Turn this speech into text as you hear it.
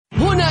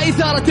هنا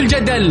إثارة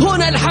الجدل،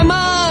 هنا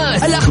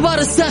الحماس، الأخبار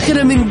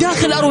الساخنة من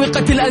داخل أروقة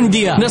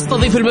الأندية،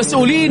 نستضيف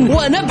المسؤولين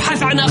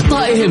ونبحث عن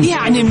أخطائهم.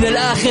 يعني من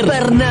الآخر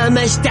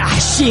برنامج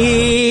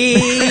تحشير.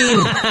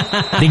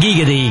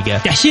 دقيقة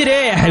تحشير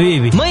ايه يا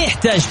حبيبي؟ ما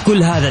يحتاج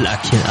كل هذا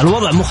الأكشن،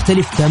 الوضع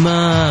مختلف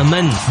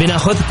تماما.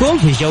 بناخذكم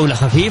في جولة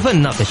خفيفة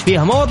نناقش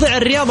فيها مواضيع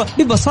الرياضة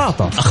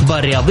ببساطة،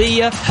 أخبار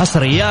رياضية،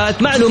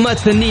 حصريات، معلومات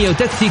فنية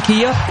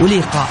وتكتيكية،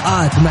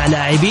 ولقاءات مع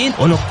لاعبين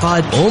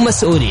ونقاد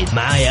ومسؤولين.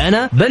 معايا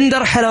أنا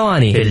بندر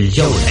حلواني في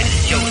الجولة.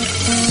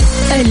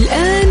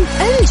 الآن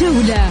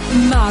الجولة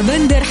مع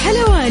بندر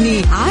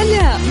حلواني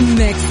على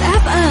ميكس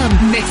أف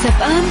أم. ميكس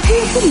أف أم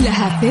هي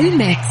كلها في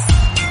الميكس.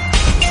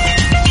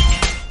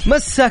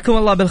 مساكم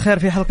الله بالخير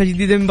في حلقة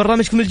جديدة من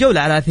برنامجكم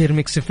الجولة على أثير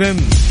ميكس أف أم.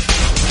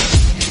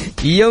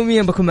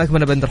 يوميا بكون معكم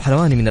أنا بندر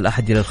حلواني من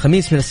الأحد إلى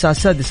الخميس من الساعة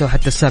 6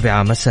 وحتى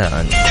 7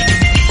 مساء.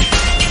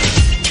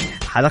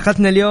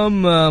 حلقتنا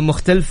اليوم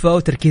مختلفة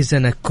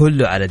وتركيزنا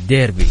كله على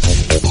الديربي،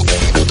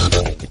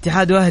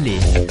 اتحاد وأهلي.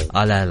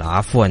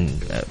 عفوا،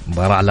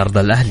 مباراة على أرض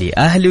الأهلي،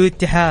 أهلي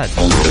واتحاد.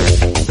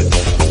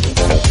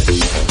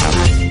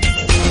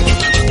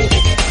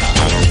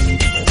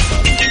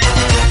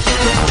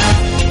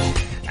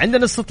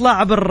 عندنا استطلاع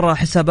عبر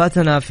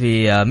حساباتنا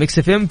في ميكس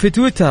اف ام، في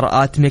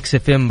تويتر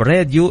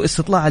 @ميكسفمراديو،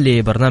 استطلاع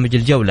لبرنامج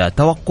الجولة.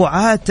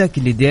 توقعاتك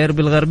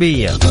لديربي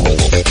الغربية،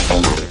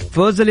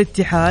 فوز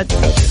الاتحاد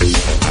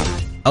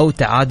أو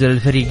تعادل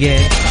الفريقين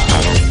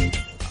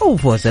أو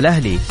فوز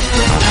الأهلي؟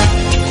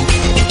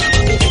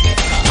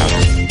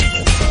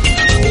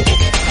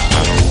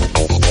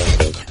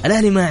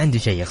 الأهلي ما عنده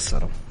شيء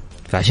يخسره،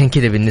 فعشان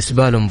كده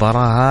بالنسبة له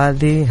المباراة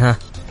هذه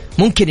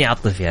ممكن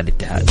يعطل فيها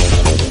الاتحاد،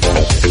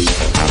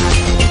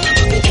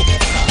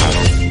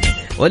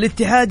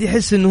 والاتحاد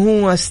يحس انه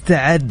هو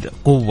استعد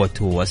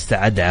قوته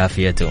واستعد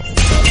عافيته.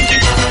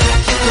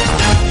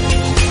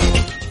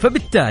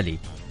 فبالتالي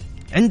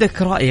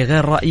عندك رأي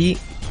غير رأيي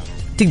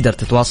تقدر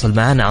تتواصل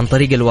معنا عن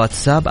طريق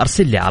الواتساب.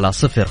 ارسل لي على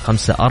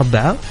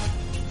 054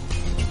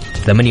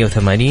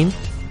 88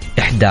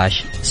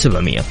 11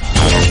 700.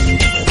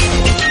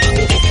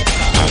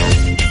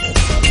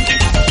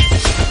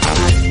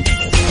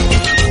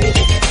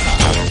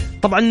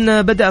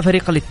 طبعا بدأ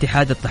فريق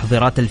الاتحاد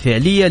التحضيرات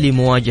الفعلية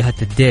لمواجهة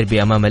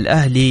الديربي أمام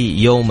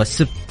الأهلي يوم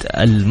السبت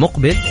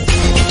المقبل.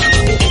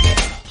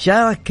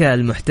 شارك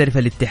المحترف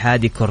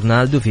الاتحادي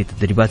كورنالدو في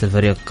تدريبات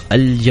الفريق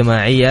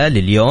الجماعية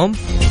لليوم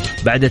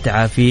بعد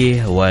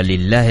تعافيه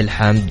ولله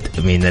الحمد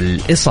من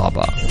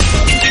الإصابة.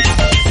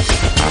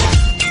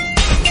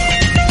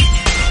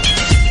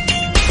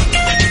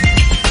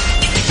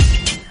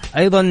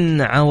 أيضا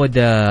عاود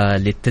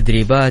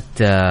للتدريبات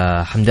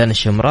حمدان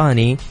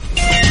الشمراني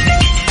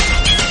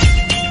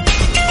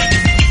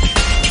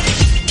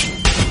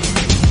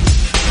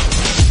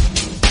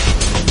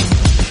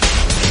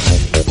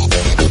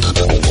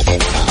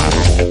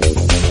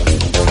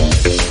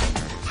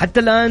حتى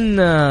الآن.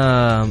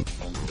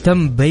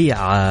 تم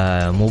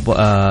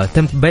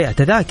بيع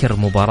تذاكر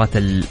مباراة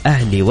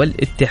الأهلي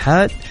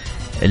والاتحاد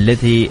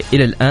التي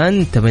إلى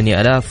الآن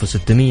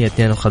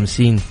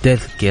 8652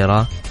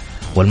 تذكرة،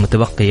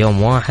 والمتبقي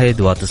يوم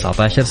 1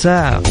 و19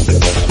 ساعة.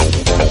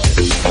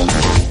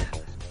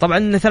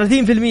 طبعا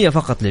 30%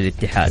 فقط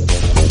للاتحاد.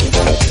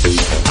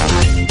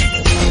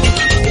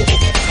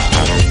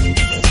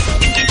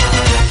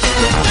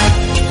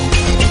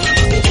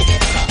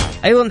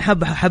 أيضا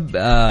حب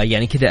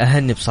يعني كذا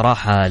أهني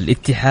بصراحة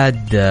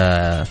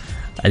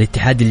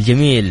الاتحاد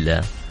الجميل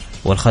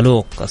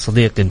والخلوق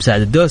صديقي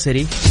مساعد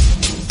الدوسري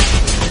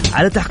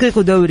على تحقيق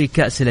دوري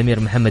كأس الأمير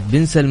محمد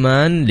بن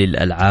سلمان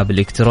للألعاب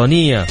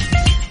الإلكترونية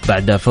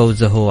بعد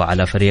فوزه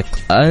على فريق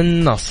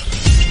النصر.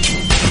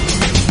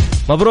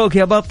 مبروك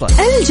يا بطل.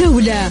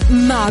 الجولة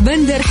مع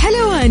بندر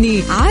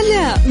حلواني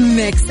على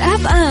ميكس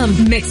أف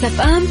أم. ميكس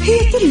أف أم هي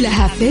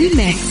كلها في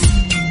الميكس.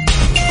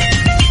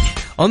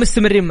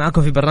 ومستمرين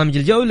معكم في برنامج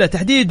الجولة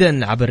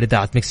تحديدا عبر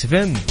إذاعة ميكس اف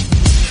ام.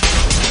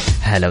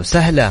 هلا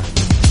وسهلا.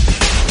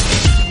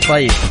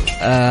 طيب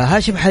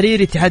هاشم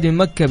حريري اتحاد من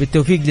مكة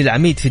بالتوفيق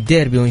للعميد في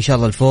الديربي وإن شاء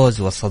الله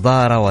الفوز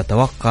والصدارة،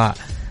 وتوقع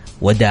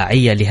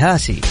وداعية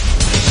لهاسي.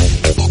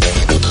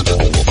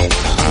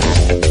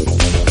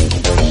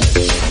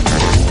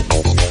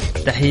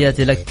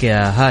 تحياتي لك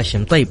يا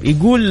هاشم. طيب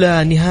يقول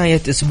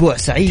نهاية أسبوع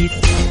سعيد.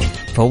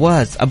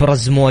 فواز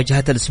أبرز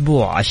مواجهة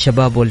الأسبوع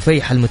الشباب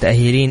والفيحة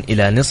المتأهلين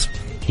إلى نصف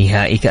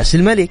نهائي كأس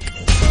الملك،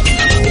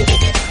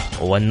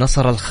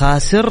 والنصر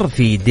الخاسر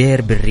في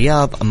ديربي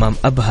الرياض أمام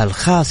أبها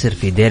الخاسر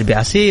في ديربي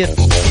عسير،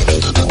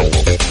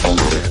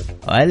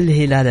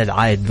 والهلال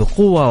العائد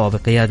بقوة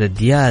وبقيادة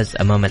دياز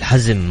أمام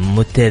الحزم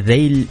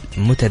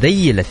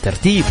متذيل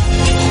الترتيب،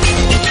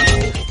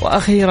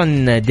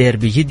 وأخيرا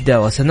ديربي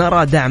جدة.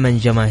 وسنرى دعما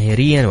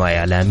جماهيريا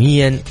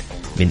وإعلاميا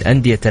من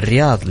أندية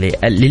الرياض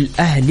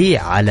للأهلي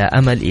على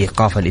أمل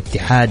إيقاف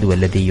الاتحاد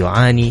والذي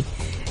يعاني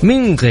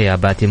من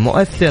غيابات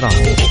مؤثرة،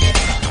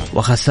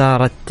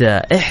 وخسارة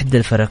إحدى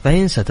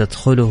الفريقين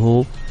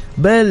ستدخله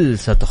بل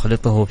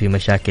ستخلطه في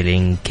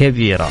مشاكل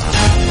كبيرة.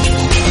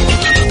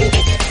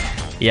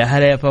 يا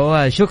هلا يا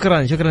فواز،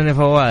 شكرا يا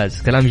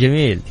فواز، كلام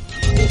جميل.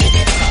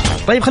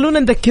 طيب خلونا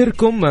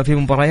نذكركم في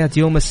مباريات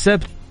يوم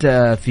السبت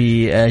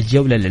في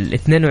الجولة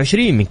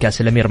 22 من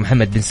كأس الأمير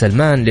محمد بن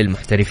سلمان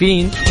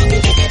للمحترفين.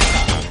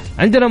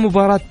 عندنا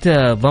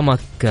مباراة ضمك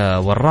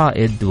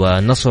والرائد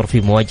والنصر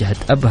في مواجهة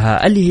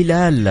أبها،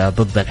 الهلال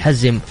ضد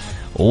الحزم،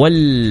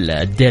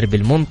 والديربي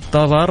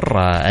المنتظر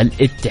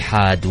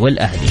الاتحاد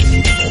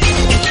والأهلي.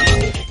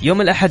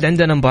 يوم الأحد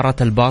عندنا مباراة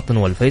الباطن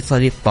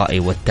والفيصلي، الطائي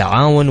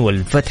والتعاون،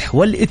 والفتح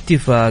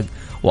والاتفاق،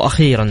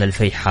 وأخيرا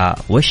الفيحاء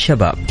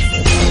والشباب.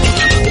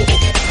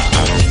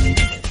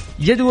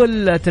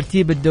 جدول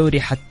ترتيب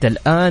الدوري حتى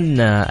الآن: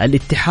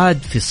 الاتحاد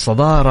في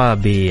الصدارة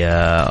ب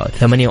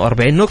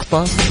 48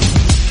 نقطة،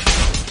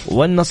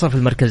 والنصر في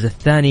المركز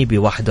الثاني ب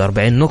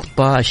 41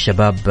 نقطة،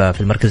 الشباب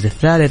في المركز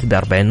الثالث ب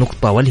 40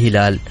 نقطة،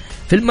 والهلال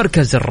في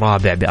المركز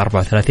الرابع ب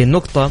 34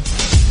 نقطة.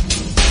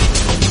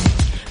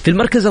 في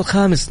المركز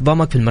الخامس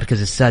ضمك، في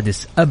المركز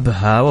السادس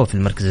أبها، وفي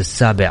المركز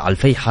السابع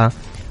الفيحة،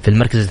 في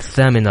المركز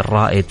الثامن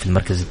الرائد، في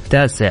المركز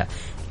التاسع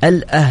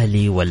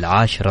الأهلي،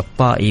 والعاشر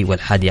الطائي،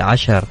 والحادي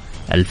عشر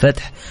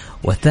الفتح،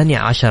 والثاني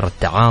عشر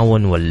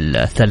التعاون،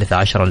 والثالث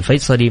عشر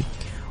الفيصلي،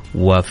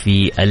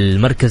 وفي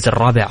المركز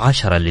الرابع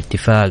عشر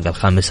الاتفاق،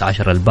 الخامس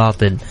عشر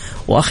الباطل،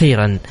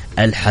 وأخيرا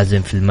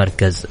الحزم في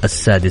المركز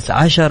السادس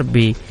عشر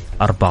ب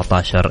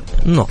 14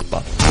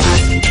 نقطة.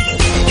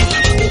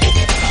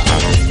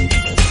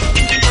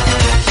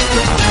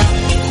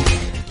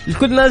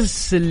 لكل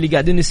الناس اللي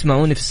قاعدين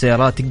يسمعوني في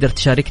السيارات، تقدر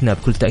تشاركنا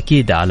بكل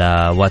تأكيد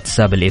على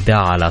واتساب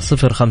الإذاعة على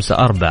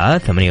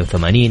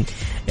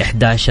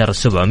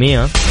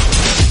 054-88-11700.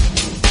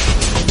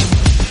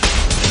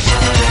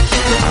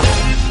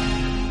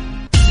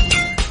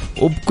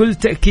 وبكل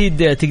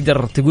تأكيد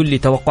تقدر تقول لي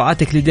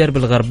توقعاتك لديربي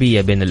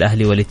الغربية بين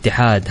الأهلي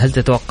والاتحاد. هل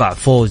تتوقع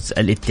فوز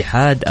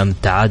الاتحاد أم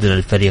تعادل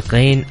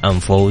الفريقين أم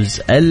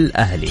فوز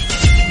الأهلي؟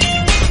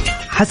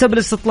 حسب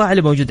الاستطلاع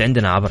اللي موجود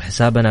عندنا عبر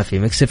حسابنا في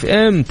ميكس اف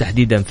ام،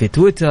 تحديدا في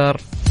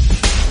تويتر،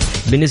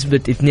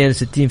 بنسبة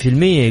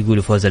 62%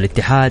 يقولوا فوز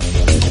الاتحاد،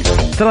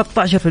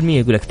 13%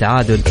 يقول لك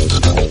تعادل،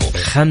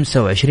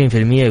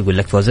 25% يقول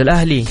لك فوز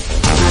الأهلي.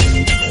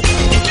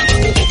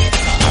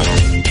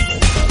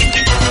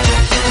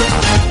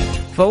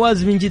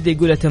 فواز من جدة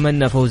يقول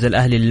أتمنى فوز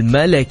الأهلي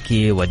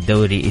الملكي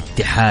والدوري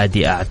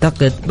اتحادي.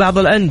 أعتقد بعض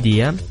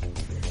الأندية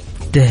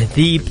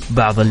تهذيب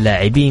بعض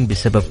اللاعبين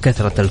بسبب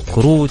كثرة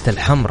الكروت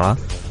الحمراء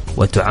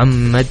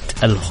وتعمد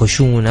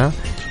الخشونة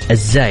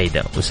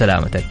الزايدة.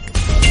 وسلامتك.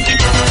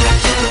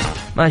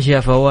 ماشي يا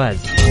فواز.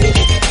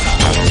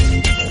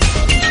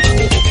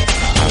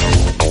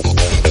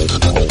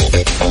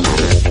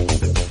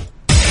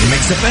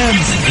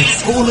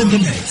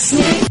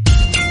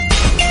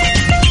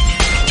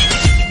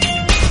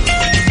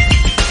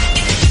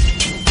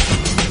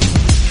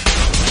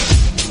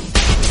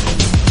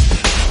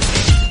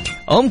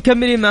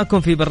 مكملين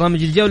معكم في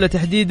برنامج الجولة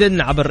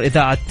تحديدا عبر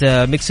إذاعة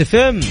ميكس اف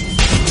ام.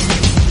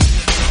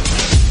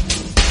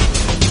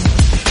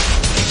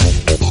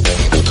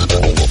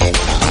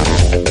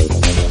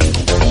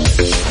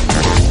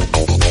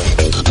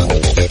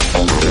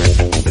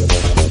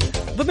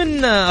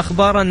 ضمن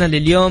أخبارنا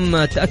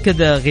لليوم،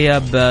 تأكد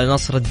غياب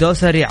نصر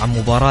الدوسري عن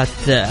مباراة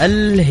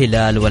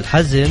الهلال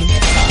والحزم.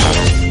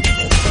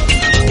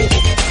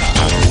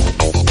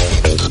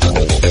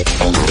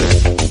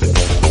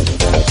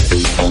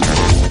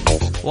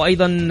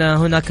 وأيضا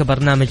هناك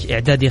برنامج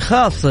إعدادي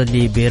خاص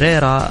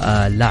لبيريرا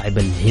لاعب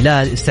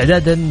الهلال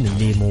استعدادا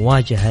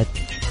لمواجهة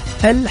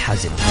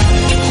الحزم.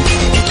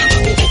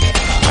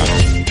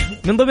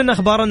 من ضمن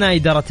أخبارنا،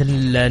 إدارة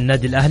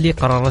النادي الأهلي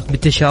قررت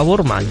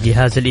بالتشاور مع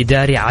الجهاز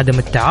الإداري عدم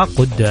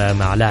التعاقد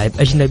مع لاعب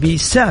أجنبي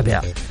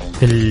سابع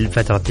في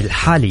الفترة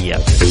الحالية.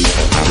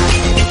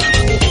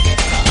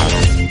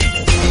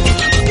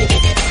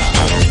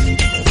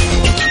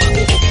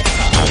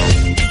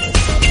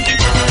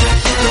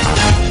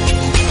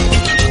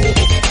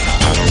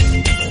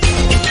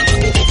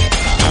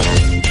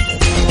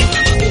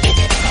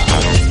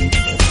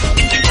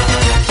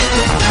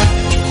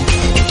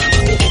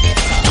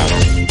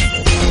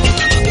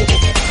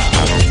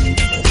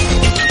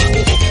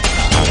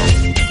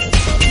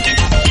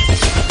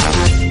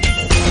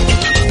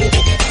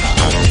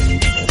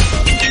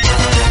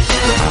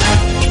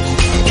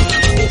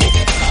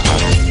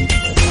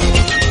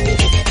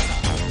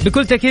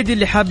 بكل تأكيد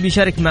اللي حاب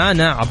يشارك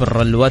معنا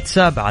عبر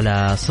الواتساب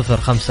على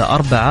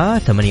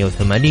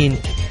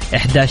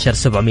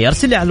 054-88-11700.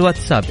 ارسل على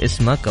الواتساب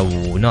اسمك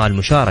أو نوع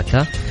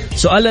المشاركة.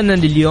 سؤالنا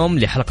لليوم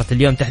لحلقة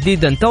اليوم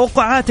تحديدا،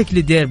 توقعاتك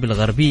لديربي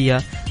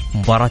الغربية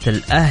مباراة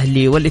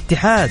الأهلي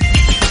والاتحاد.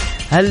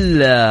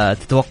 هل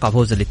تتوقع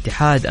فوز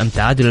الاتحاد أم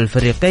تعادل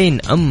الفريقين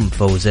أم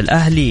فوز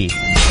الأهلي؟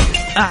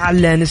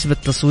 أعلى نسبة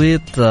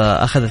تصويت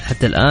أخذت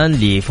حتى الآن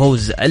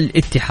لفوز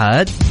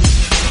الاتحاد،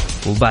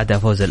 وبعدها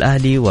فوز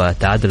الأهلي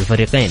وتعادل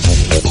الفريقين.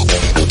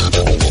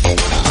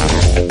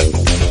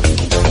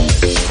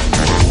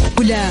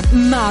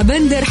 مع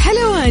بندر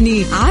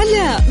حلواني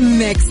على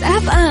ميكس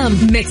اف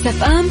ام. ميكس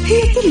اف ام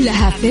هي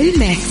كلها في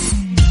الميكس.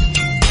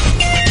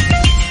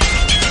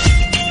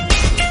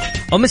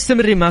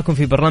 ومستمرين معكم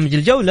في برنامج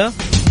الجولة.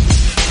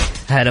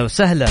 هلا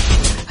وسهلا،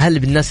 هل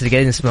بالناس اللي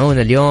قاعدين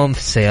يسمعونا اليوم في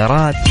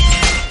السيارات،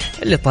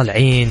 اللي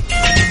طالعين،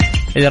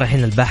 اللي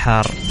رايحين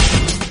البحر،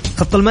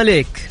 خط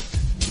الملك،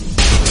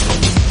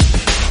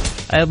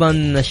 أيضا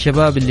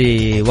الشباب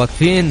اللي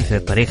واقفين في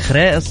طريق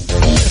خريص.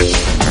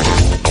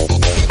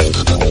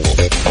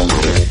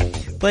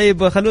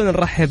 طيب خلونا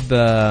نرحب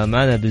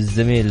معنا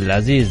بالزميل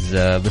العزيز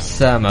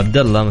بسام عبد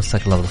الله.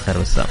 مساك الله بالخير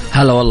بسام.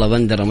 هلا والله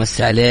بندر،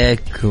 امسي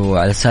عليك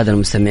وعلى الساده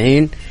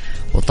المستمعين،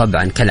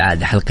 وطبعا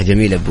كالعاده حلقه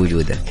جميله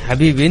بوجودك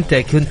حبيبي. انت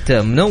كنت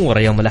منور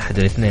يوم الاحد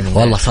والاثنين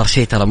والله، صار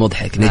شيء ترى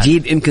مضحك.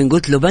 نجيب يمكن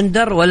قلت له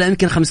بندر ولا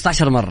يمكن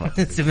 15 مره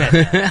سمعت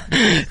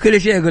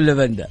كل شيء اقول له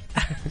بندر.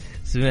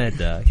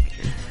 سمعتك.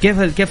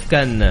 كيف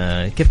كان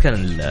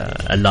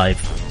اللايف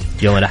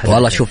يوم الأحد؟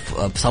 والله شوف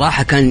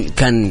بصراحة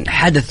كان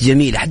حدث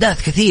جميل،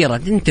 أحداث كثيرة.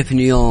 أنت في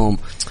يوم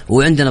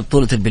وعندنا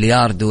بطولة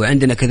البلياردو،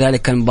 وعندنا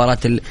كذلك كان مباراة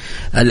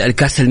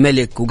الكاس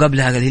الملك،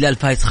 وقبلها الهلال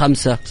فايز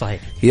 5. صحيح.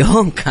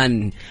 يوم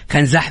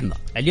كان زحمة.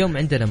 اليوم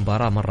عندنا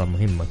مباراة مرة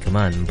مهمة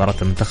كمان، مباراة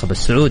المنتخب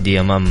السعودي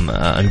أمام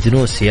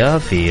أندونيسيا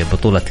في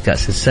بطولة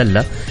كأس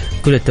السلة.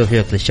 كل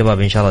التوفيق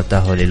للشباب إن شاء الله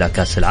تأهل إلى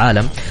كأس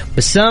العالم.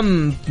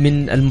 بسام،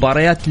 من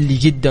المباريات اللي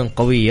جدا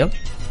قوية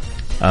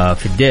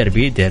في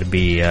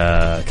الديربي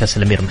كأس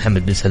الأمير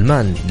محمد بن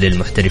سلمان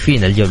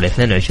للمحترفين الجولة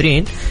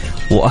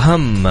 22،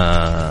 وأهم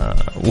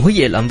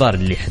وهي الأنظار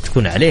اللي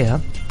حتكون عليها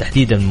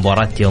تحديدا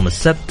مباراة يوم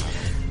السبت،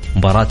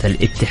 مباراة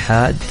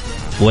الاتحاد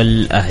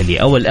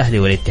والأهلي، أو الأهلي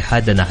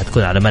والاتحاد، أنها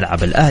حتكون على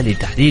ملعب الأهلي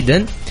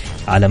تحديدا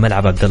على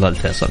ملعب عبد الله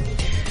الفيصل.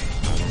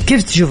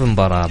 كيف تشوف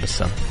المباراة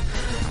بسام؟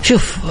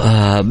 شوف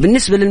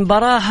بالنسبة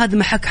للمباراة هذا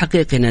محك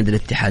حقيقي نادي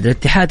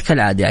الاتحاد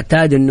كالعادة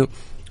يعتاد أنه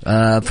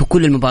في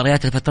كل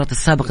المباريات الفترات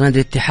السابقة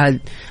نادي الاتحاد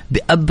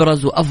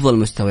بأبرز وأفضل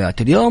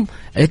مستويات. اليوم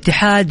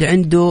الاتحاد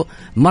عنده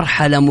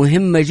مرحلة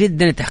مهمة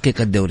جدا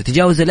لتحقيق الدوري،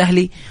 تجاوز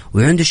الأهلي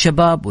وعنده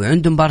الشباب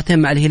وعنده مباراتين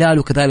مع الهلال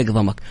وكذلك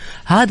ضمك.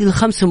 هذه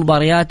ال5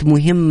 مباريات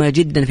مهمة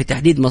جدا في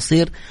تحديد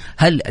مصير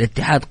هل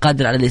الاتحاد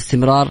قادر على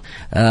الاستمرار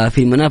في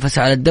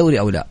المنافسة على الدوري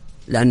أو لا،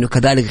 لأنه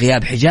كذلك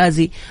غياب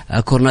حجازي،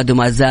 كورنادو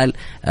ما زال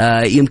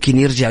يمكن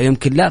يرجع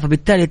ويمكن لا.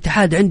 فبالتالي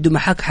الاتحاد عنده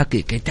محك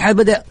حقيقي. الاتحاد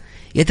بدأ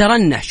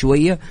يترنح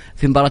شوية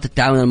في مباراة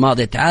التعاون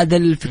الماضية،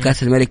 تعادل في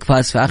كأس الملك،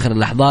 فاز في آخر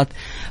اللحظات.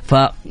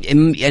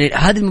 يعني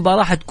هذه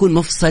المباراة حتكون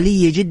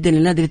مفصلية جدا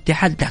لنادي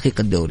الاتحاد لتحقيق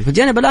الدوري. في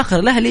الجانب الآخر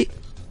الأهلي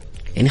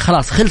يعني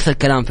خلاص خلص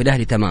الكلام في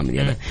الأهلي تماما،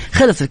 يعني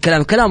خلص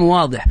الكلام، كلامه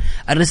واضح،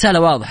 الرسالة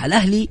واضحة.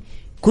 الأهلي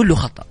كله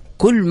خطأ،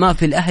 كل ما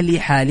في الأهلي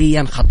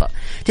حاليا خطأ.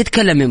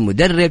 تتكلم من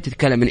مدرب،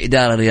 تتكلم من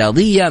إدارة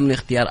رياضية، من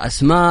اختيار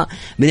أسماء،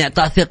 من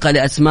إعطاء ثقة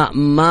لأسماء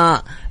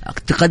ما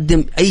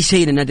تقدم أي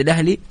شيء للنادي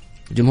الأهلي.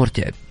 الجمهور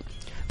تعب.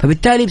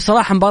 فبالتالي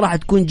بصراحة مباراة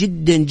حتكون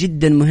جدا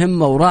جدا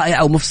مهمة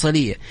ورائعة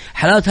ومفصلية.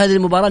 حلاوة هذه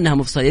المباراة أنها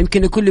مفصلية.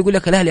 يمكن الكل يقول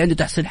لك الأهلي عنده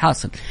تحصيل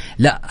حاصل،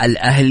 لا،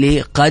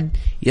 الأهلي قد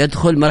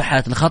يدخل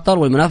مرحلة الخطر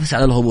والمنافسة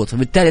على الهبوط.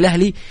 فبالتالي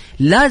الأهلي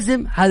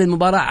لازم هذه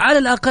المباراة على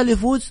الأقل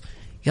يفوز،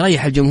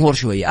 يريح الجمهور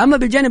شوية. أما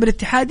بالجانب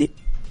الاتحادي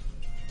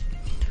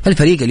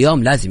فالفريق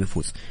اليوم لازم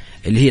يفوز،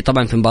 اللي هي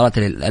طبعا في مباراة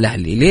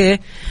الأهلي. ليه؟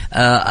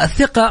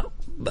 الثقة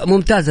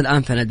ممتازة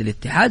الآن في نادي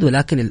الاتحاد،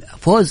 ولكن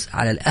الفوز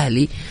على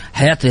الأهلي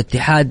حيعطي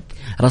الاتحاد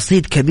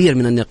رصيد كبير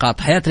من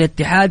النقاط، حيعطي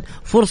الاتحاد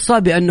فرصة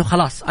بأنه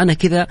خلاص أنا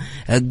كذا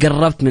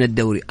قربت من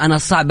الدوري، أنا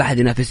صعب أحد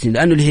ينافسني،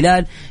 لأنه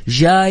الهلال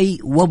جاي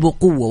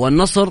وبقوة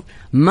والنصر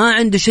ما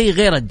عنده شيء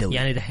غير الدوري.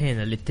 يعني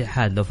دحين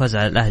الاتحاد لو فاز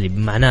على الأهلي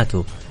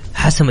بمعناته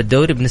حسم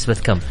الدوري بنسبة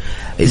كم؟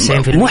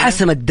 90%. مو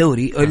حسم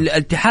الدوري.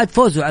 الاتحاد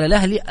فوزه على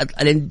الأهلي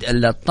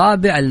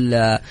الطابع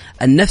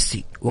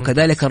النفسي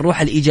وكذلك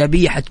الروح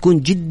الإيجابية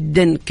حتكون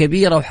جدا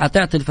كبيرة،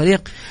 وحتعطي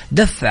الفريق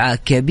دفعة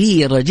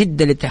كبيرة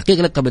جدا لتحقيق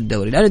لقب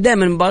الدوري. لأنه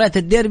دائما مباريات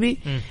الديربي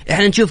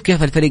احنا نشوف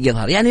كيف الفريق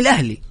يظهر. يعني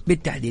الأهلي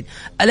بالتحديد،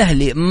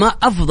 الأهلي ما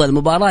أفضل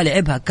مباراة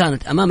لعبها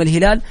كانت أمام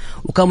الهلال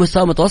وكان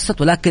مستوى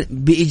متوسط، ولكن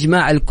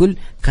بإجماع الكل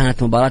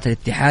كانت مباراة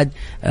الاتحاد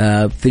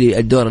في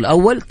الدور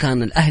الأول،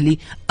 كان الأهلي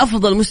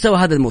أفضل مستوى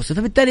هذا الموسم.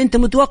 فبالتالي أنت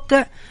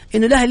متوقع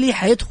إنه الأهلي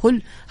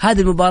حيدخل هذه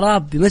المباراة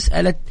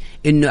بمسألة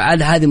إنه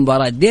على هذه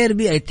المباراة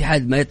ديربي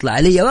الاتحاد ما يطلع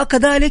عليه،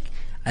 وكذلك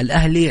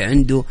الأهلي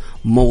عنده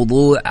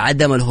موضوع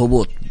عدم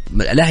الهبوط.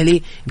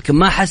 الأهلي يمكن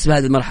ما حس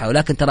بهذه المرحلة،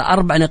 ولكن ترى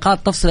 4 نقاط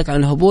تفصلك عن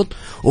الهبوط،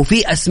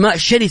 وفي أسماء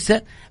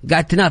شرسة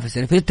قاعد تنافس.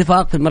 يعني في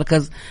الاتفاق في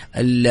المركز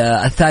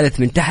الثالث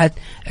من تحت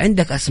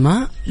عندك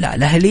أسماء، لا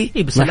الأهلي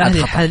بس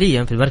الأهلي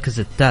حاليا في المركز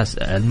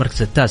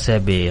التاسع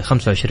ب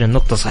 25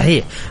 نقطة.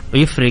 صحيح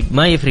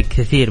ما يفرق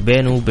كثير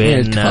بينه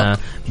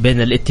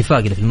وبين الاتفاق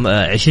اللي في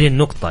 20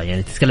 نقطة.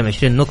 يعني تتكلم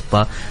 20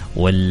 نقطة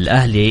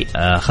والأهلي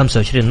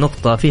 25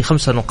 نقطة، في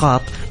 5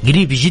 نقاط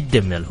قريب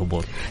جدا من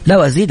الهبوط. لا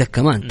وأزيدك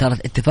كمان، ترى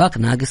الاتفاق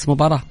ناقص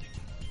مباراة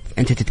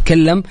أنت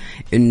تتكلم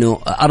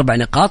إنه 4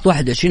 نقاط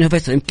 21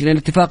 فيصل يمكن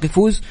الاتفاق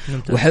يفوز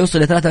وحيوصل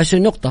ل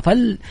 23 نقطة.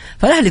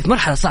 فالأهلي في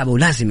مرحلة صعبة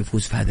ولازم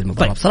يفوز في هذه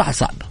المباراة. طيب. بصراحة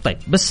صعبة. طيب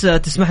بس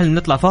تسمح لي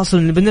نطلع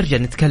فاصل بنرجع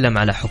نتكلم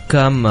على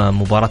حكام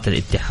مباراة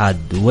الاتحاد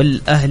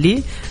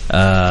والأهلي.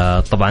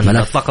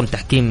 طبعا طاقم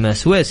تحكيم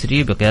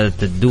سويسري بقيادة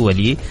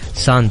الدولي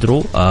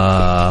ساندرو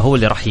هو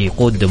اللي راح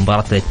يقود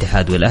مباراة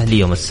الاتحاد والأهلي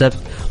يوم السبت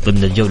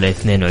ضمن الجولة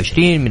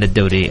 22 من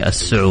الدوري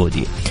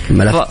السعودي.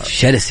 ملف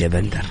شرس يا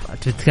بندر،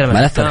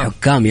 ملف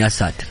الحكام يا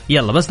ساتر.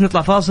 يلا بس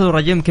نطلع فاصل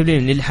وراجعين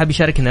مكملين. اللي حاب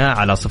يشاركنا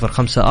على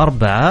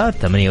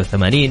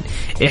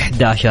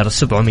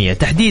 054-88-11700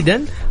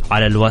 تحديدا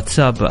على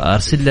الواتساب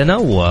أرسل لنا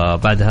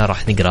وبعدها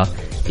راح نقرأ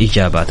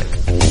إجاباتك.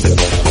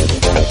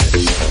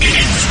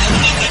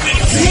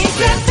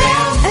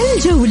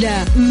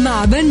 الجولة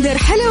مع بندر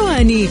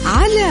حلواني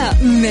على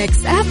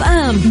ميكس أف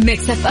أم.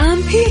 ميكس أف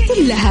أم هي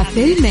كلها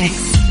في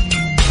الميكس.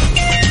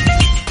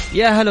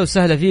 يا هلا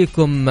وسهلا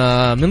فيكم.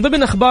 من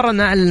ضمن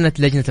أخبارنا أعلنت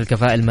لجنة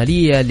الكفاءة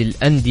المالية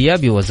للأندية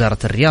بوزارة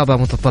الرياضة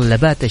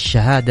متطلبات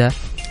الشهادة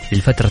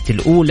للفترة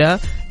الأولى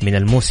من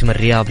الموسم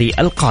الرياضي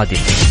القادم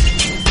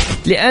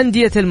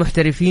لأندية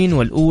المحترفين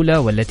والأولى،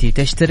 والتي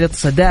تشترط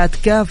سداد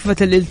كافة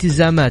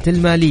الالتزامات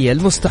المالية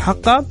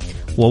المستحقة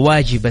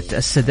وواجبة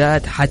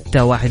السداد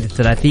حتى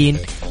 31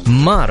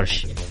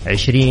 مارس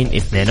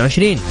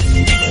 2022.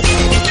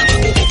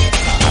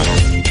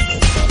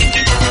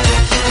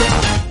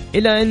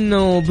 إلى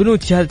أنه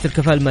بنود شهادة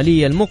الكفاءة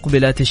المالية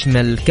المقبلة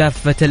تشمل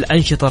كافة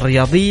الأنشطة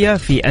الرياضية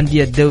في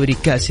أندية دوري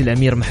كأس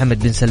الأمير محمد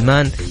بن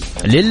سلمان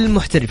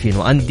للمحترفين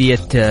وأندية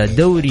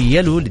دوري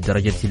يلو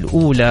للدرجة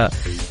الأولى،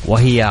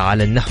 وهي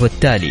على النحو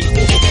التالي: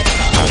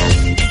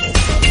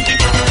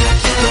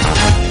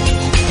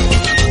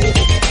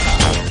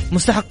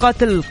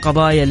 مستحقات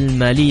القضايا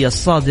المالية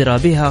الصادرة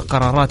بها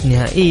قرارات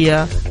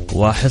نهائية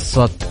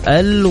وحصة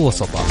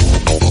الوسطاء.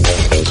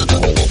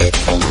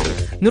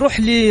 نروح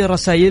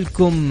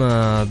لرسائلكم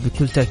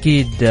بكل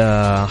تأكيد.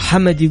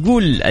 حمد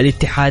يقول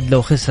الاتحاد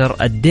لو خسر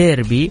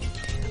الديربي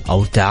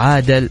أو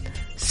تعادل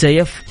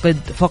سيفقد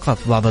فقط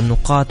بعض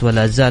النقاط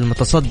ولا زال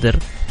متصدر،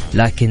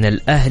 لكن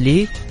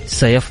الأهلي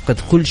سيفقد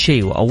كل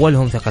شيء،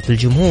 وأولهم ثقة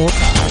الجمهور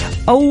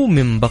أو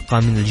من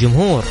بقى من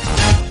الجمهور،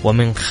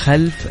 ومن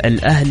خلف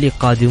الأهلي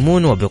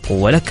قادمون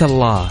وبقوة. لك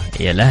الله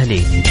يا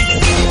الأهلي.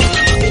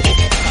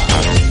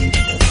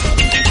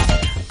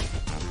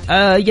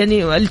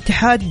 يعني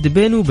الاتحاد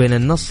بينه وبين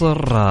النصر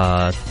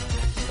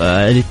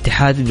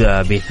الاتحاد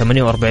ب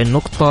 48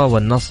 نقطة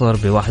والنصر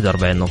ب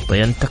 41 نقطة،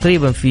 يعني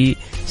تقريبا في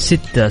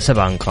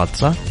 6-7 نقاط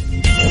صح؟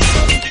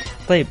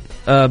 طيب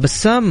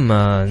بسام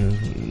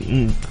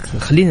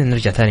خلينا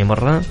نرجع ثاني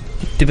مرة.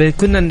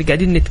 كنا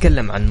قاعدين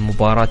نتكلم عن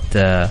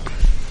مباراة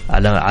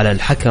على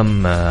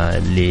الحكم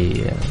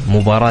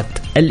لمباراة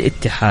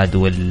الاتحاد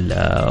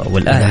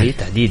والأهلي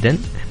تحديدا.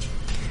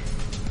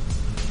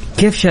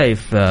 كيف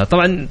شايف؟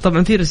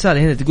 طبعا في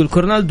رسالة هنا تقول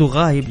كورنالدو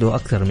غايب له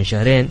أكثر من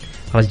شهرين،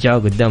 رجعه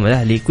قدام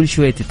الأهلي، كل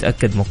شوية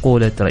تتأكد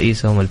مقولة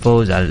رئيسهم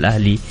الفوز على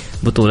الأهلي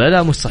بطولة.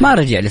 لا مش صحيح، ما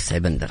رجع لسه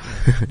بندر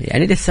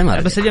يعني لسه ما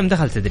رجع. بس اليوم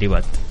دخل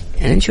تدريبات،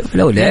 يعني نشوف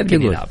لو لعب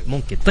يقول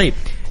ممكن. طيب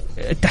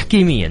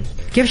تحكيميا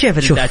كيف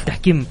شايف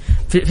التحكيم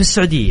في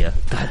السعودية؟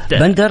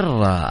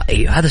 بندر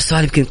أيوه هذا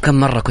السؤال يمكن كم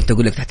مرة كنت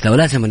أقول لك تحت لو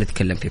لازم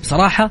نتكلم فيه.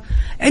 بصراحة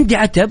عندي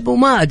عتب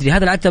وما أدري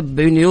هذا العتب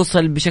إنه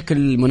يوصل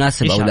بشكل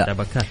مناسب أو لا.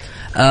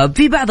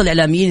 في بعض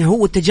الإعلاميين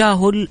هو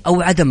تجاهل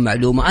أو عدم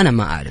معلومة، أنا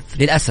ما أعرف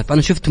للأسف.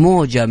 أنا شفت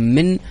موجة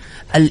من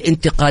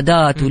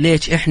الانتقادات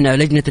وليش إحنا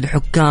لجنة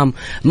الحكام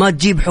ما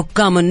تجيب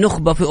حكام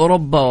النخبة في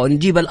أوروبا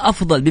ونجيب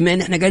الأفضل، بما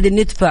إن إحنا قاعدين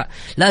ندفع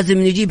لازم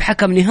نجيب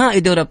حكم نهائي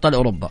دوري أبطال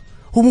أوروبا.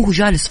 هو مو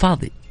جالس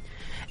فاضي.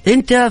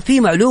 انت في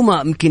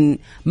معلومه يمكن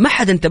ما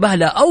حد انتبه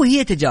لها او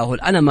هي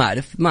تجاهل، انا ما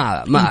اعرف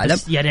ما اعلم.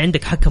 يعني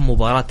عندك حكم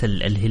مباراه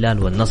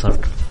الهلال والنصر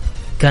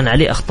كان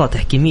عليه اخطاء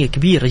تحكيميه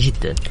كبيره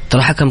جدا.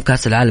 ترى حكم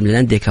كاس العالم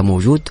للانديه كان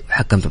موجود،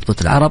 وحكم في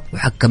بطوله العرب،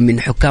 وحكم من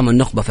حكام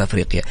النخبه في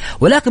افريقيا.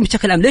 ولكن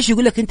بشكل عام ليش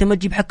يقول لك انت ما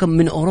تجيب حكم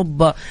من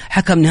اوروبا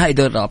حكم نهائي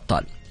دوري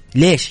الابطال؟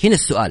 ليش؟ هنا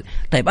السؤال.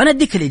 طيب انا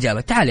اديك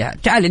الاجابه.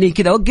 تعالي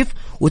كذا وقف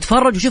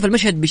وتفرج وشوف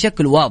المشهد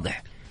بشكل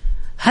واضح.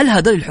 هل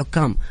هذول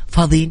الحكام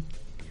فاضيين؟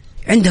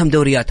 عندهم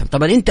دورياتهم.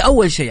 طبعا انت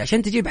اول شيء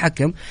عشان تجيب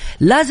حكم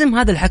لازم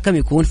هذا الحكم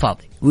يكون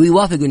فاضي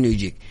ويوافق انه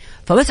يجيك.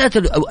 فمسألة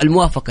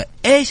الموافقة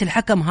ايش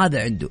الحكم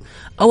هذا عنده؟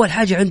 اول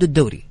حاجة عنده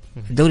الدوري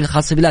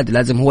الخاص بلاده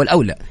لازم هو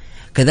الاولى.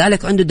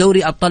 كذلك عنده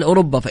دوري أبطال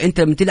أوروبا، فأنت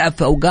لما تلعب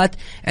في أوقات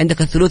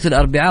عندك الثلاث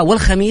والأربعاء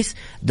والخميس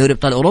دوري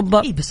أبطال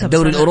أوروبا.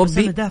 الدوري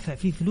الأوروبي أنا دافع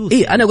فيه فلوس.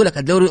 أنا أقول لك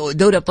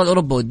دوري أبطال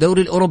أوروبا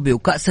والدوري الأوروبي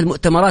وكأس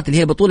المؤتمرات اللي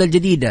هي بطولة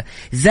الجديدة،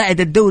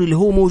 زائد الدوري اللي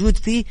هو موجود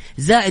فيه،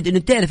 زائد إنه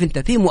تعرف أنت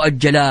في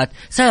مؤجلات.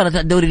 صارت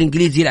الدوري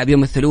الإنجليزي يلعب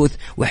يوم الثلاث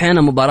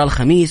وأحيانا مباراة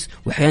الخميس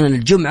وأحيانا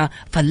الجمعة،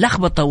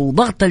 فاللخبطة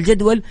وضغط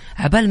الجدول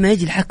عبال ما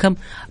يجي الحكم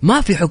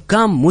ما في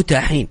حكام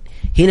متاحين.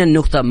 هنا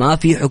النقطة، ما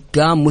في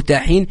حكام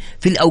متاحين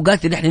في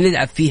الأوقات اللي احنا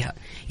نلعب فيها.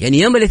 يعني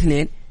يوم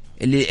الاثنين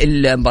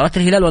اللي مباراة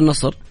الهلال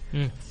والنصر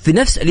في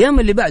نفس اليوم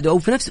اللي بعده، أو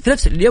في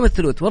نفس اليوم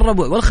الثلاث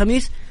والربوع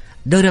والخميس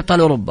دوري أبطال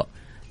أوروبا،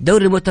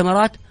 دوري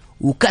المؤتمرات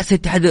وكأس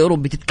الاتحاد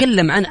الأوروبي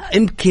تتكلم عن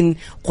يمكن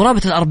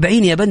قرابة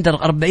 40 يا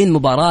بندر، 40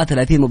 مباراة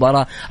 30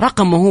 مباراة،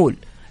 رقم مهول.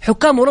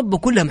 حكام أوروبا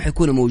كلهم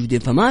حيكونوا موجودين،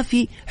 فما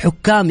في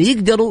حكام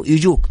يقدروا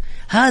يجوك.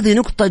 هذه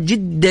نقطة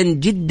جدا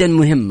جدا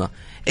مهمة،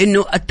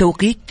 إنه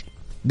التوقيت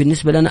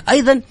بالنسبة لنا.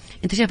 أيضا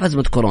أنت شايف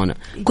أزمة كورونا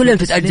كلهم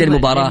تتأجل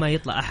المباراة. ما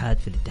يطلع أحد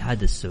في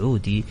الاتحاد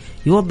السعودي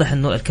يوضح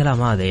إنه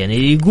الكلام هذا،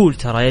 يعني يقول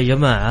ترى يا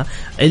جماعة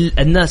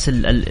الناس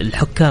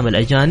الحكام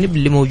الأجانب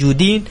اللي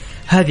موجودين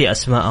هذه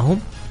أسماءهم،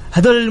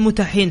 هذول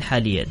المتاحين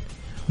حاليا،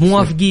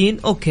 موافقين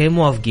أوكي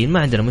موافقين ما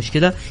عندنا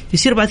مشكلة.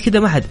 يصير بعد كده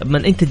ما حد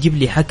من أنت تجيب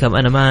لي حكم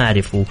أنا ما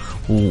أعرفه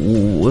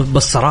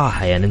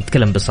وبالصراحة يعني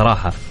نتكلم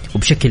بصراحة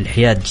وبشكل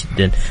حياد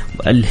جدا.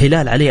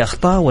 الهلال عليه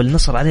أخطاء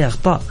والنصر عليه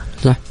أخطاء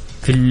صح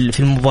في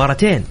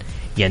المباراتين،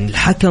 يعني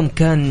الحكم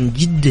كان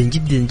جدا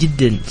جدا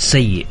جدا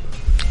سيء.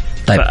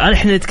 طيب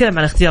احنا نتكلم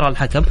عن اختيار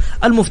الحكم.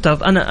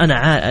 المفترض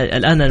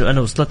الان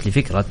انا وصلت لي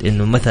فكره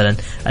انه مثلا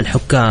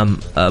الحكام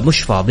مش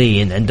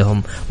فاضيين،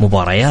 عندهم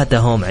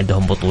مبارياتهم،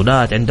 عندهم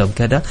بطولات، عندهم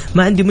كذا،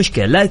 ما عندي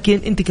مشكله،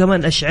 لكن انت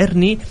كمان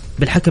اشعرني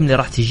بالحكم اللي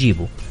راح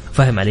تجيبه،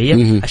 فاهم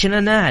علي؟ عشان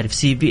انا اعرف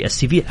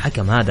السي في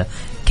الحكم هذا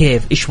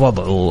كيف، ايش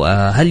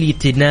وضعه، هل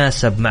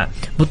يتناسب مع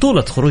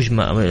بطوله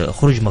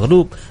خروج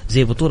مغلوب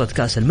زي بطوله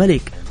كاس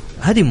الملك.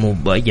 هذه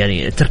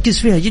يعني التركيز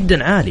فيها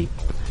جدا عالي.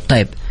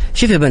 طيب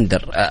شوف يا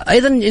بندر،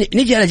 أيضا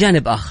نجي على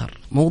جانب آخر،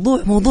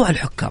 موضوع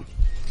الحكام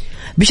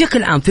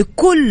بشكل عام في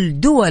كل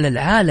دول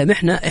العالم.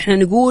 احنا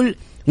نقول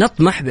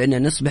نطمح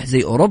بأن نصبح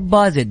زي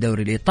أوروبا، زي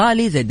الدوري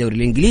الإيطالي، زي الدوري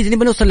الإنجليزي،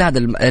 نبي نوصل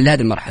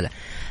لهذه المرحلة.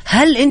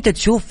 هل أنت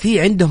تشوف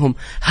في عندهم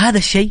هذا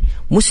الشيء؟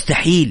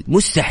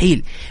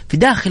 مستحيل. في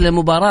داخل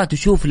المباراة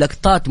تشوف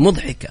لقطات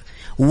مضحكة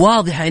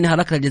واضحة إنها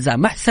ركلة جزاء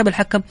مع حساب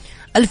الحكم،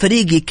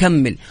 الفريق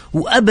يكمل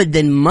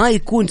وأبدا ما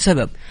يكون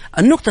سبب.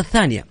 النقطة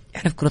الثانية،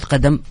 احنا في كرة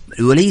قدم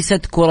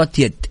وليست كرة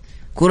يد،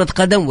 كرة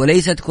قدم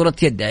وليست كرة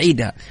يد،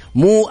 أعيدها،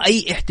 مو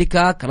أي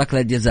احتكاك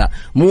ركلة جزاء،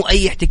 مو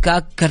أي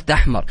احتكاك كرت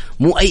أحمر،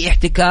 مو أي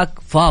احتكاك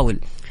فاول.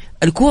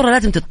 الكرة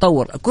لازم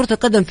تتطور. كرة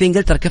القدم في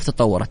إنجلترا كيف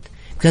تطورت؟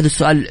 هذا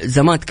السؤال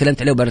زمان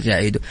تكلمت عليه وبرجع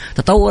أعيده.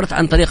 تطورت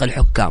عن طريق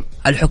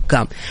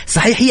الحكام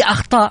صحيح هي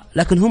أخطاء،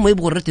 لكن هم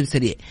يبغوا الرتم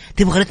سريع.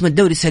 تبغى رتم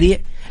الدوري سريع،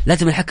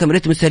 لازم الحكم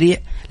رتم سريع،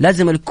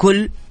 لازم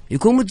الكل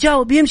يكون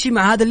متجاوب، يمشي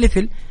مع هذا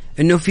الليفل،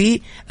 إنه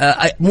في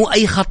مو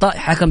أي خطأ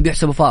حكم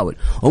بيحسبه فاول،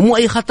 ومو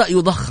أي خطأ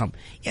يضخم.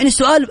 يعني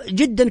السؤال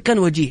جدا كان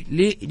وجيه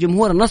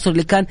لجمهور النصر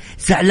اللي كان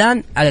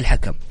زعلان على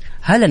الحكم.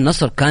 هل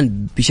النصر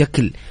كان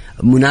بشكل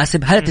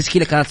مناسب؟ هل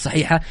التشكيلة كانت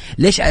صحيحة؟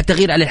 ليش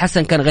التغيير علي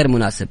الحسن كان غير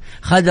مناسب؟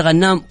 خالد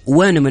غنام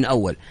وينه من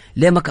أول؟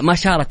 ليه ما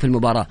شارك في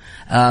المباراة؟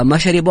 ما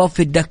شريبوف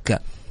في الدكة؟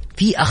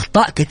 في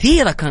أخطاء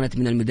كثيرة كانت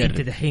من المدرب.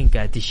 أنت دحين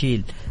قاعد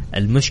تشيل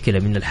المشكلة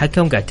من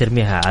الحكم قاعد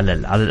ترميها على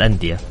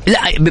الأندية. لا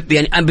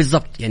يعني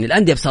بالضبط، يعني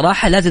الأندية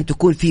بصراحة لازم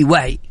تكون في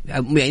وعي،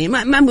 يعني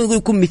ما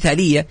يكون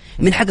مثالية،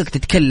 من حقك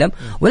تتكلم،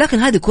 ولكن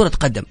هذه كرة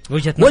قدم،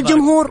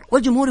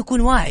 والجمهور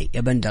يكون واعي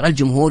يا بندر،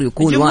 الجمهور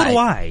يكون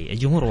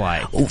الجمهور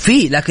واعي.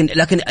 وفي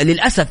لكن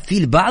للأسف في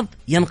البعض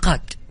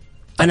ينقاد.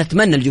 أنا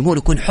أتمنى الجمهور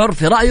يكون حر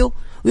في رأيه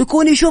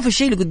ويكون يشوف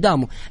الشيء اللي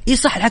قدامه.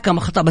 صح الحكم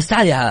أخطأ، بس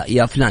تعال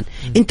يا فلان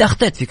أنت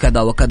أخطأت في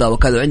كذا وكذا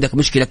وكذا وعندك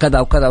مشكلة كذا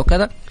وكذا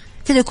وكذا،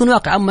 كذا يكون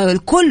واقع. أما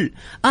الكل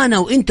أنا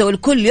وإنت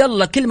والكل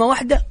يلا كلمة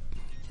واحدة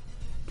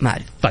ما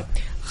أعرف. طيب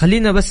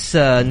خلينا بس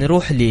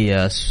نروح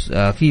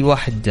في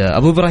واحد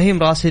أبو إبراهيم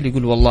راسل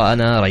يقول والله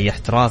أنا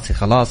ريحت راسي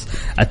خلاص،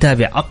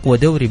 أتابع أقوى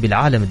دوري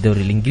بالعالم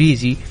الدوري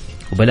الإنجليزي،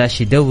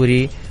 وبلاش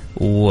دوري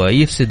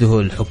ويفسده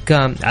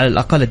الحكام، على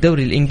الأقل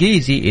الدوري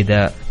الإنجليزي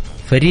إذا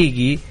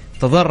فريقي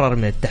تضرر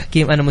من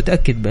التحكيم أنا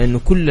متأكد بأنه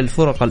كل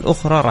الفرق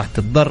الأخرى راح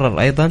تتضرر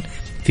أيضا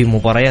في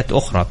مباريات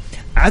أخرى،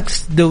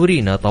 عكس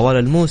دورينا طوال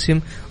الموسم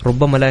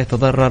ربما لا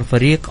يتضرر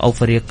فريق أو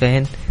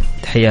فريقين.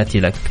 تحياتي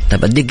لك.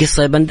 طب أديك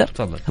قصة يا بندر؟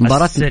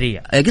 مباراة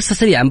سريعة، قصة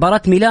سريعة.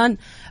 مباراة ميلان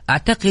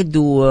أعتقد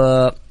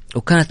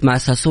وكانت مع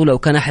ساسولا،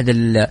 وكان أحد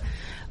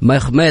ما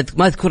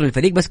أذكر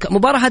الفريق، بس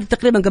مباراة هذه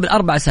تقريبا قبل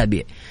 4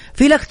 أسابيع.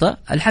 في لقطة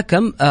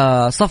الحكم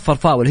صفر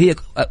فاول، هي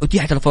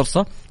أتيحت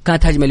الفرصة،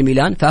 كانت هجمة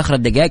لميلان في آخر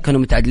الدقائق،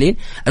 كانوا متعادلين،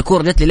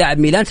 الكرة جت للاعب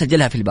ميلان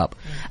سجلها في الباب.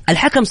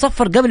 الحكم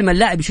صفر قبل ما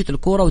اللاعب يشوت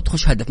الكرة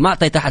وتخش هدف، ما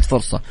أعطى تحت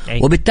فرصة،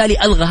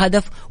 وبالتالي ألغى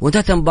هدف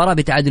وانتهت المباراة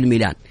بتعادل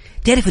ميلان.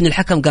 تعرف أن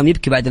الحكم قام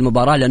يبكي بعد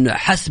المباراة لأنه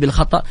حس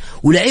بالخطأ،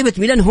 ولعيبة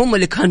ميلان هم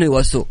اللي كانوا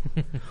يواسوه،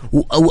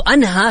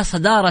 وأنهى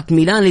صدارة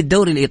ميلان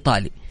للدوري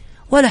الإيطالي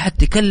ولا حد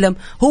تكلم.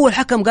 هو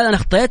الحكم قال أنا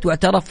اخطأت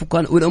واعترف،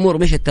 والأمور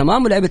مشت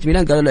تمام، ولاعيبة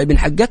ميلان قالوا لاعبين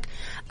حقك،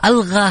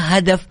 ألغى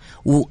هدف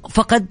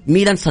وفقد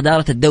ميلان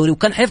صدارة الدوري،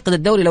 وكان حيفقد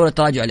الدوري لولا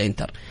تراجع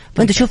الإنتر.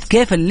 فأنت شوف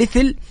كيف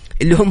الليفل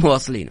اللي هم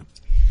واصلينه.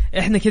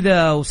 احنا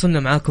كده وصلنا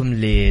معاكم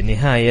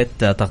لنهاية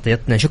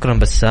تغطيتنا. شكرا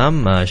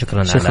بسام،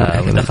 شكرا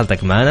على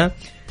مداخلتك معنا.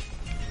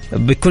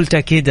 بكل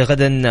تأكيد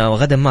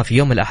غدا ما في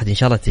يوم الأحد إن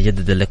شاء الله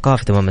تجدد اللقاء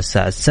في تمام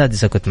الساعة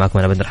 6. كنت معكم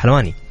أنا بندر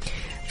حلواني،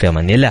 في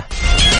أمان الله.